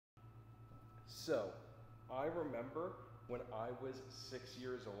So, I remember when I was 6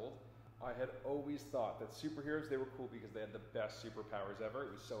 years old, I had always thought that superheroes, they were cool because they had the best superpowers ever.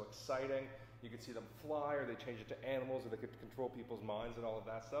 It was so exciting. You could see them fly, or they changed it to animals, or they could control people's minds and all of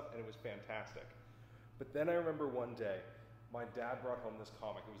that stuff, and it was fantastic. But then I remember one day, my dad brought home this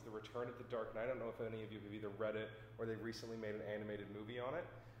comic. It was The Return of the Dark Knight. I don't know if any of you have either read it or they recently made an animated movie on it.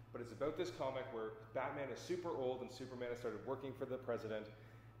 But it's about this comic where Batman is super old and Superman has started working for the president,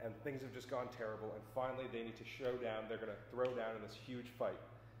 and things have just gone terrible, and finally they need to show down. They're going to throw down in this huge fight.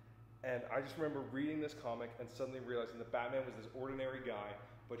 And I just remember reading this comic and suddenly realizing that Batman was this ordinary guy,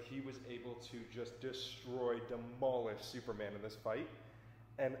 but he was able to just destroy, demolish Superman in this fight.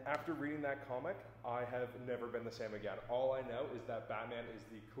 And after reading that comic, I have never been the same again. All I know is that Batman is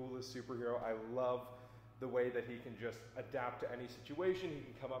the coolest superhero. I love the way that he can just adapt to any situation. He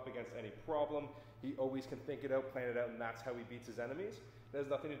can come up against any problem. He always can think it out, plan it out, and that's how he beats his enemies. It has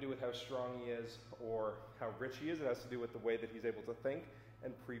nothing to do with how strong he is or how rich he is. It has to do with the way that he's able to think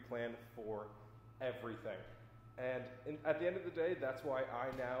and pre-plan for everything. And at the end of the day, that's why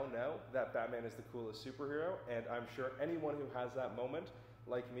I now know that Batman is the coolest superhero, and I'm sure anyone who has that moment,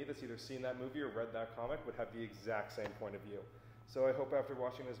 like me, that's either seen that movie or read that comic, would have the exact same point of view. So I hope after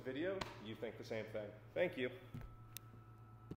watching this video, you think the same thing. Thank you.